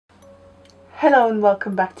Hello and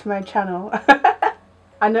welcome back to my channel.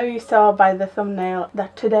 I know you saw by the thumbnail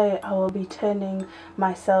that today I will be turning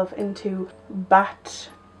myself into Bat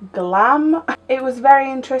Glam. It was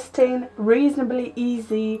very interesting, reasonably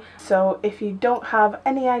easy, so if you don't have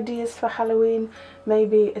any ideas for Halloween,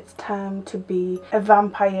 maybe it's time to be a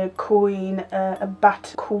vampire queen, a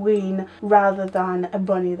bat queen, rather than a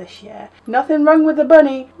bunny this year. Nothing wrong with a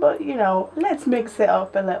bunny, but you know, let's mix it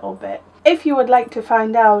up a little bit. If you would like to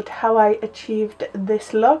find out how I achieved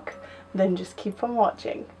this look, then just keep on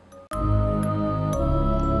watching.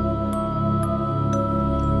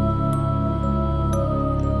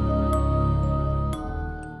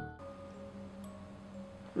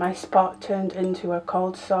 My spot turned into a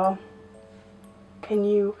cold sore. Can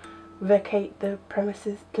you vacate the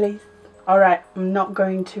premises, please? Alright, I'm not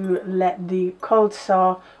going to let the cold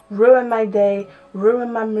sore ruin my day,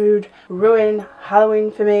 ruin my mood, ruin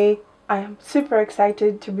Halloween for me. I am super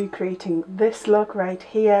excited to be creating this look right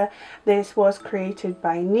here. This was created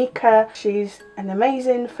by Nika. She's an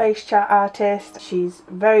amazing face chat artist. She's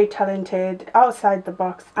very talented, outside the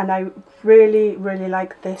box, and I really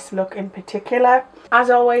like this look in particular. As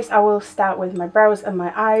always, I will start with my brows and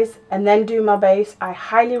my eyes and then do my base. I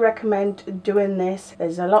highly recommend doing this.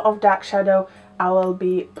 There's a lot of dark shadow. I will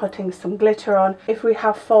be putting some glitter on. If we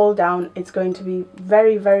have fall down, it's going to be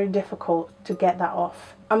very difficult to get that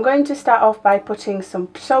off. I'm going to start off by putting some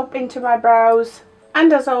soap into my brows,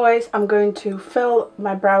 and as always I'm going to fill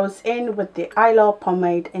my brows in with the Eyelaw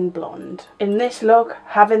pomade in blonde. In this look,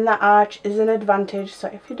 having that arch is an advantage, so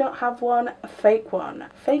if you don't have one, fake one.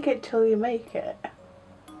 Fake it till you make it.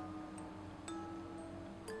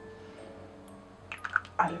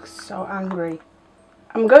 I look so angry.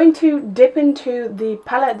 I'm going to dip into the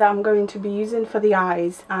palette that I'm going to be using for the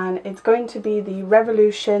eyes, and it's going to be the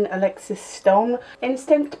Revolution Alexis Stone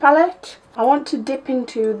Instinct palette. I want to dip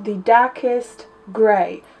into the darkest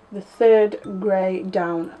grey, the third grey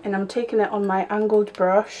down, and I'm taking it on my angled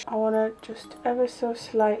brush. I want to just ever so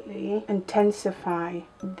slightly intensify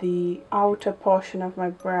the outer portion of my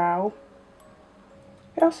brow.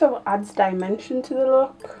 It also adds dimension to the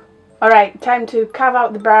look. Alright, time to carve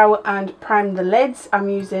out the brow and prime the lids. I'm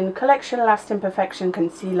using Collection Lasting Perfection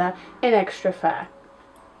Concealer in Extra Fair.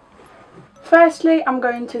 Firstly, I'm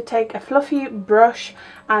going to take a fluffy brush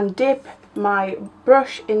and dip my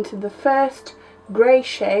brush into the first grey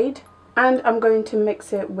shade, and I'm going to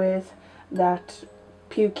mix it with that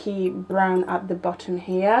pukey brown at the bottom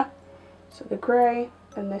here. So the grey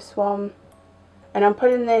and this one, and I'm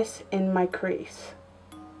putting this in my crease.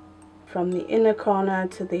 From the inner corner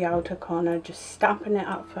to the outer corner, just stamping it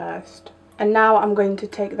up first. And now I'm going to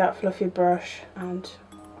take that fluffy brush and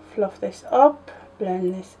fluff this up,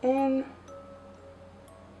 blend this in.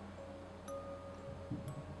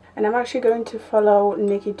 And I'm actually going to follow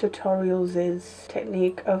Nikki Tutorials'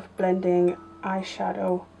 technique of blending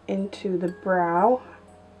eyeshadow into the brow.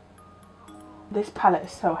 This palette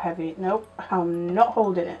is so heavy. Nope, I'm not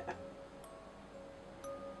holding it.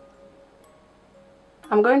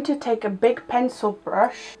 I'm going to take a big pencil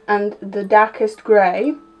brush and the darkest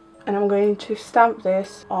grey, and I'm going to stamp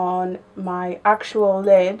this on my actual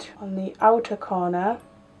lid on the outer corner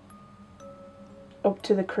up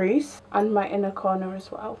to the crease, and my inner corner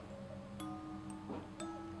as well.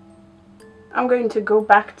 I'm going to go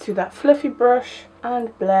back to that fluffy brush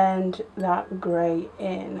and blend that grey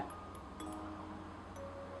in.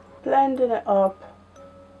 Blending it up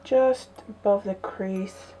just above the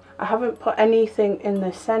crease. I haven't put anything in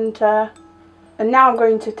the centre. And now I'm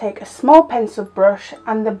going to take a small pencil brush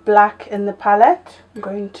and the black in the palette. I'm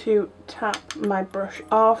going to tap my brush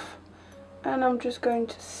off, and I'm just going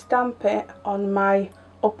to stamp it on my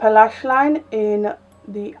upper lash line in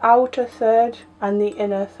the outer third and the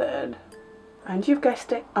inner third. And you've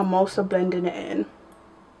guessed it, I'm also blending it in.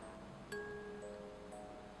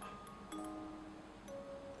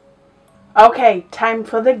 Okay, time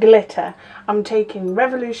for the glitter. I'm taking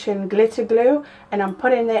Revolution glitter glue and I'm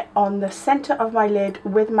putting it on the center of my lid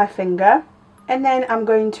with my finger, and then I'm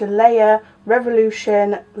going to layer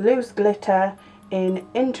Revolution loose glitter in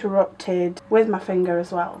Interrupted with my finger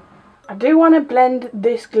as well. I do want to blend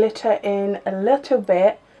this glitter in a little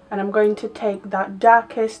bit, and I'm going to take that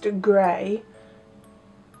darkest grey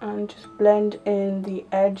and just blend in the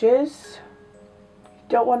edges. You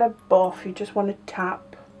don't want to buff, you just want to tap.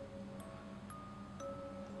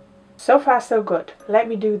 So far so good. Let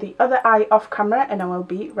me do the other eye off camera and I will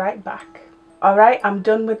be right back. Alright, I'm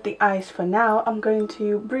done with the eyes for now. I'm going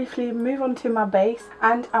to briefly move on to my base,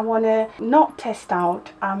 and I want to not test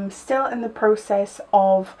out. I'm still in the process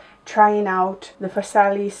of trying out the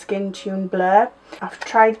Farsali Skin Tune Blur. I've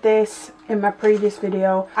tried this in my previous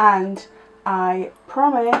video and I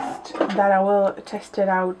promised that I will test it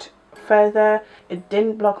out further. It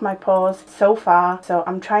didn't block my pores so far, so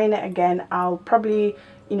I'm trying it again. I'll probably,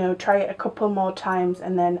 you know, try it a couple more times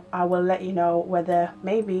and then I will let you know whether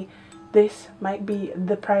maybe this might be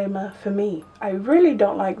the primer for me. I really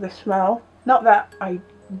don't like the smell. Not that I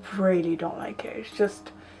really don't like it, it's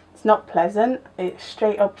just, it's not pleasant. It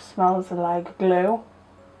straight up smells like glue,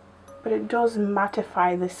 but it does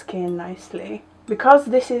mattify the skin nicely. Because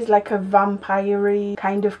this is like a vampire-y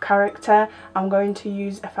kind of character, I'm going to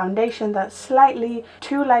use a foundation that's slightly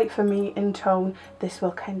too light for me in tone. This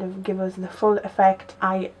will kind of give us the full effect.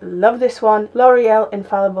 I love this one, L'Oreal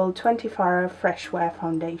Infallible 24-Hour Fresh Wear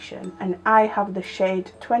Foundation, and I have the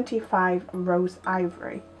shade 25 Rose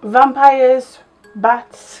Ivory. Vampires,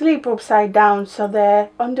 bats sleep upside down, so their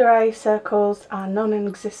under eye circles are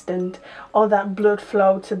non-existent. All that blood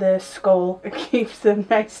flow to their skull keeps them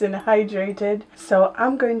nice and hydrated. So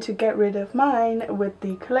I'm going to get rid of mine with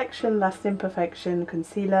the Collection Lasting Perfection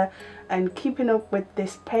concealer, and keeping up with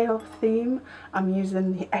this pale theme, I'm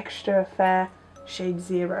using the Extra Fair shade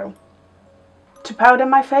 0. To powder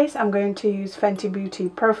my face, I'm going to use Fenty Beauty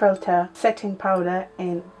Pro Filter setting powder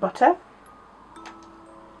in Butter.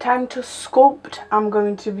 Time to sculpt. I'm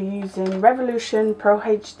going to be using Revolution Pro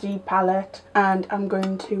HD palette, and I'm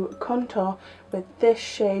going to contour with this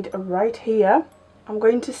shade right here. I'm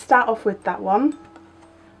going to start off with that one,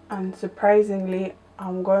 and surprisingly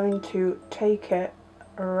I'm going to take it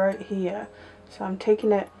right here. So I'm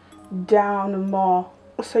taking it down more.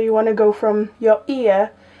 So you want to go from your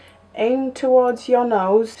ear, aim towards your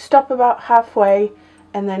nose, stop about halfway,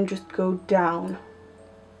 and then just go down.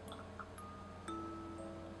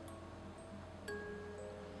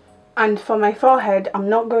 And for my forehead, I'm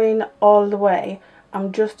not going all the way,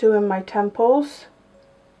 I'm just doing my temples.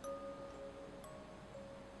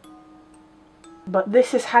 But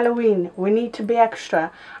this is Halloween, we need to be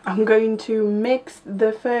extra. I'm going to mix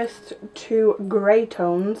the first two grey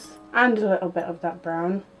tones and a little bit of that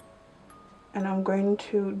brown, and I'm going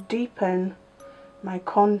to deepen my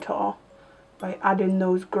contour by adding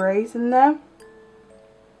those greys in there.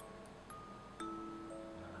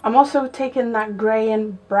 I'm also taking that grey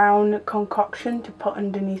and brown concoction to put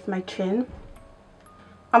underneath my chin.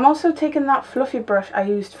 I'm also taking that fluffy brush I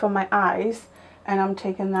used for my eyes, and I'm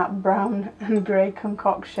taking that brown and grey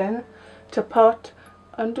concoction to put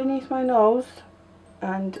underneath my nose,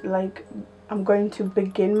 and like I'm going to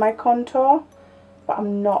begin my contour, but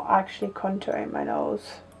I'm not actually contouring my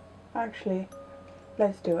nose. Actually,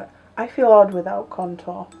 let's do it. I feel odd without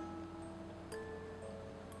contour.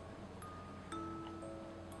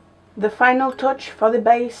 The final touch for the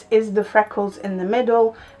base is the freckles in the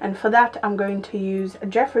middle, and for that I'm going to use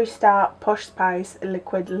Jeffree Star Push Spice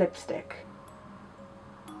Liquid Lipstick.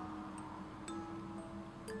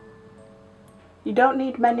 You don't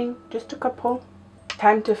need many, just a couple.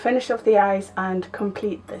 Time to finish off the eyes and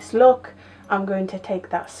complete this look. I'm going to take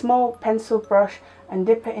that small pencil brush and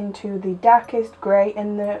dip it into the darkest grey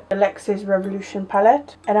in the Alexis Revolution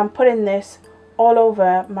palette, and I'm putting this all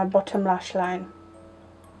over my bottom lash line.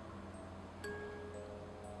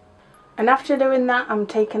 And after doing that, I'm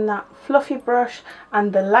taking that fluffy brush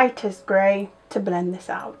and the lightest grey to blend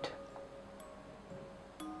this out.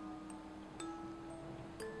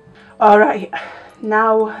 Alright,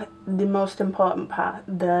 now the most important part,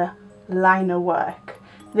 the liner work.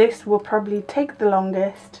 This will probably take the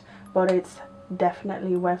longest, but it's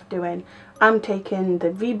definitely worth doing. I'm taking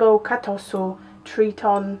the Vibo Katosu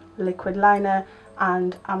Triton liquid liner,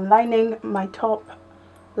 and I'm lining my top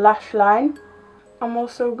lash line. I'm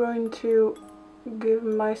also going to give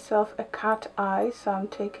myself a cat eye, so I'm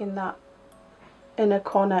taking that inner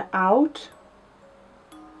corner out.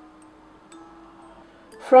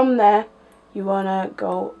 From there, you want to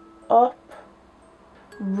go up,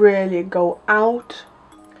 really go out,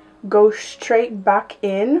 go straight back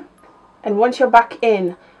in, and once you're back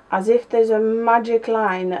in, as if there's a magic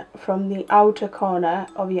line from the outer corner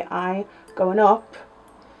of your eye going up,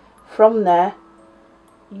 from there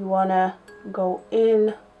you want to go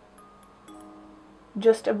in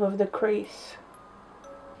just above the crease.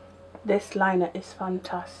 This liner is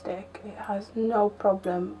fantastic. It has no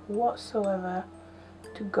problem whatsoever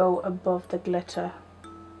to go above the glitter.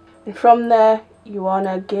 And from there you want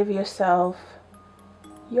to give yourself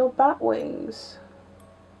your bat wings.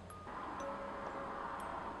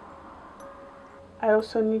 I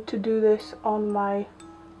also need to do this on my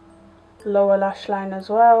lower lash line as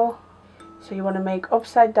well. So you want to make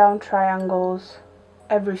upside down triangles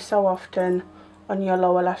every so often on your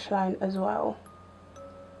lower lash line as well.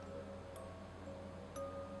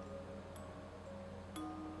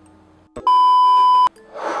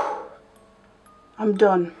 I'm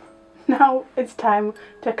done. Now it's time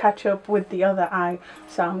to catch up with the other eye.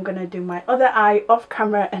 So I'm gonna do my other eye off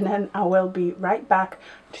camera and then I will be right back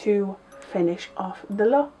to finish off the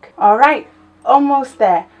look. Alright, almost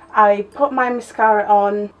there. I put my mascara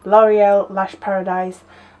on, L'Oreal Lash Paradise,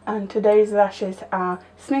 and today's lashes are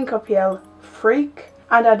Smink Up Yell Freak,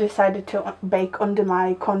 and I decided to bake under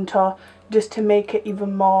my contour just to make it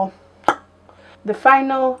even more. The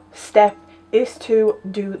final step is to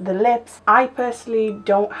do the lips. I personally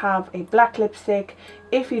don't have a black lipstick.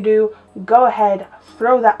 If you do, go ahead,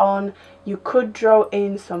 throw that on. You could draw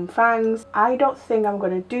in some fangs. I don't think I'm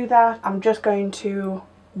going to do that. I'm just going to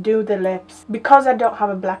do the lips. Because I don't have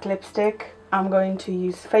a black lipstick, I'm going to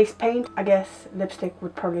use face paint. I guess lipstick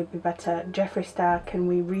would probably be better. Jeffree Star, can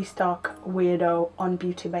we restock Weirdo on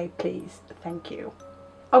Beauty Bay, please? Thank you.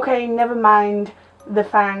 Okay, never mind. The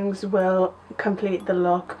fangs will complete the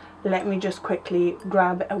look. Let me just quickly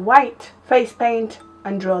grab a white face paint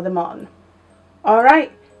and draw them on.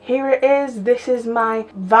 Alright, here it is. This is my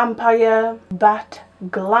Vampire Bat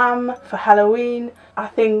Glam for Halloween. I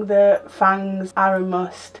think the fangs are a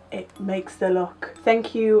must. It makes the look.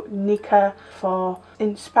 Thank you, Nika, for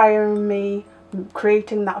inspiring me,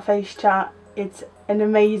 creating that face chart. It's an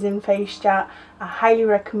amazing face chart. I highly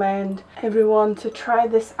recommend everyone to try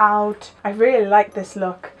this out. I really like this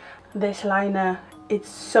look. This liner, it's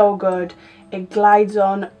so good. It glides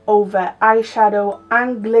on over eyeshadow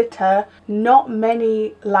and glitter. Not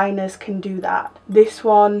many liners can do that. This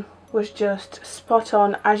one was just spot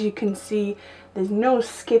on. As you can see, there's no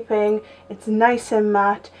skipping. It's nice and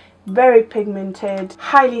matte, very pigmented.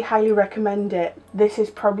 Highly recommend it. This is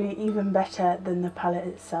probably even better than the palette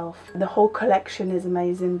itself. The whole collection is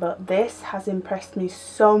amazing, but this has impressed me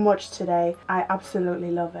so much today. I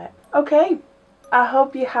absolutely love it. Okay, I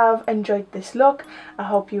hope you have enjoyed this look. I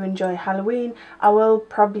hope you enjoy Halloween. I will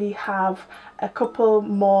probably have a couple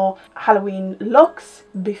more Halloween looks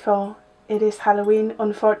before it is Halloween.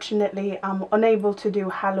 Unfortunately, I'm unable to do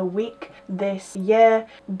Halloween this year,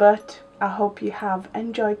 but I hope you have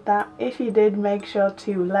enjoyed that. If you did, make sure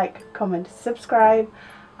to like, comment, subscribe.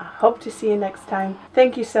 I hope to see you next time.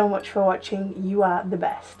 Thank you so much for watching. You are the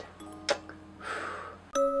best.